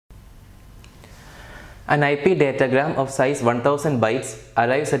An IP datagram of size 1000 bytes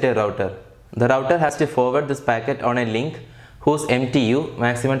arrives at a router. The router has to forward this packet on a link whose MTU,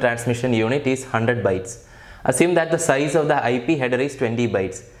 maximum transmission unit, is 100 bytes. Assume that the size of the IP header is 20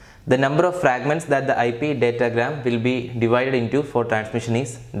 bytes. The number of fragments that the IP datagram will be divided into for transmission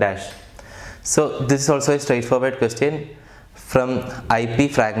is dash. So this is also a straightforward question from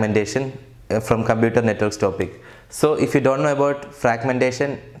IP fragmentation from computer networks topic. So if you don't know about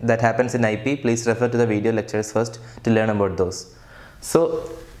fragmentation that happens in IP, please refer to the video lectures first to learn about those. So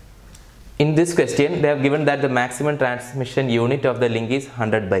in this question, they have given that the maximum transmission unit of the link is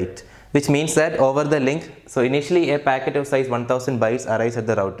 100 byte, which means that over the link, so initially a packet of size 1000 bytes arrives at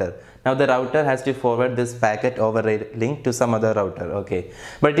the router. Now the router has to forward this packet over a link to some other router, okay.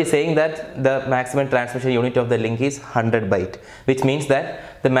 But it is saying that the maximum transmission unit of the link is 100 byte, which means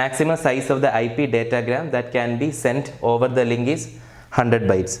that the maximum size of the IP datagram that can be sent over the link is 100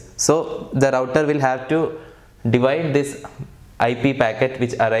 bytes. So the router will have to divide this IP packet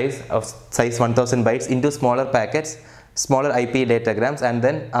which arrives of size 1000 bytes into smaller packets, smaller IP datagrams, and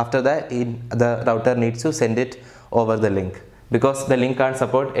then after that the router needs to send it over the link, because the link can't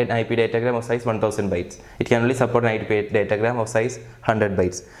support an IP datagram of size 1000 bytes. It can only support an IP datagram of size 100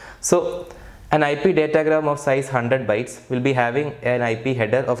 bytes. So an IP datagram of size 100 bytes will be having an IP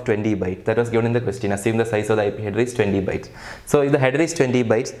header of 20 bytes. That was given in the question. Assume the size of the IP header is 20 bytes. So if the header is 20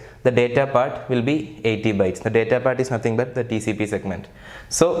 bytes, the data part will be 80 bytes. The data part is nothing but the TCP segment.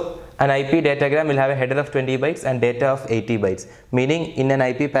 So an IP datagram will have a header of 20 bytes and data of 80 bytes. Meaning in an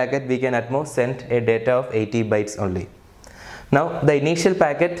IP packet we can at most send a data of 80 bytes only. Now the initial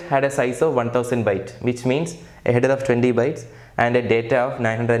packet had a size of 1000 bytes, which means a header of 20 bytes and a data of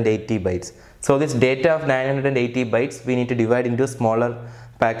 980 bytes. So this data of 980 bytes we need to divide into smaller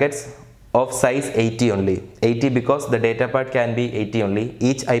packets of size 80 only. 80 because the data part can be 80 only.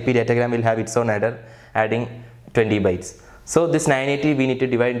 Each IP datagram will have its own header adding 20 bytes. So this 980 we need to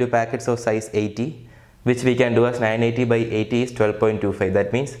divide into packets of size 80, which we can do as 980 by 80 is 12.25.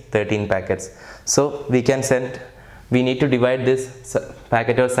 That means 13 packets. So we need to divide this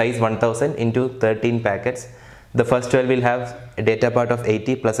packet of size 1000 into 13 packets. The first 12 will have a data part of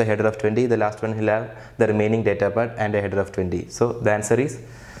 80 plus a header of 20. The last one will have the remaining data part and a header of 20. So the answer is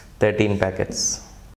 13 packets.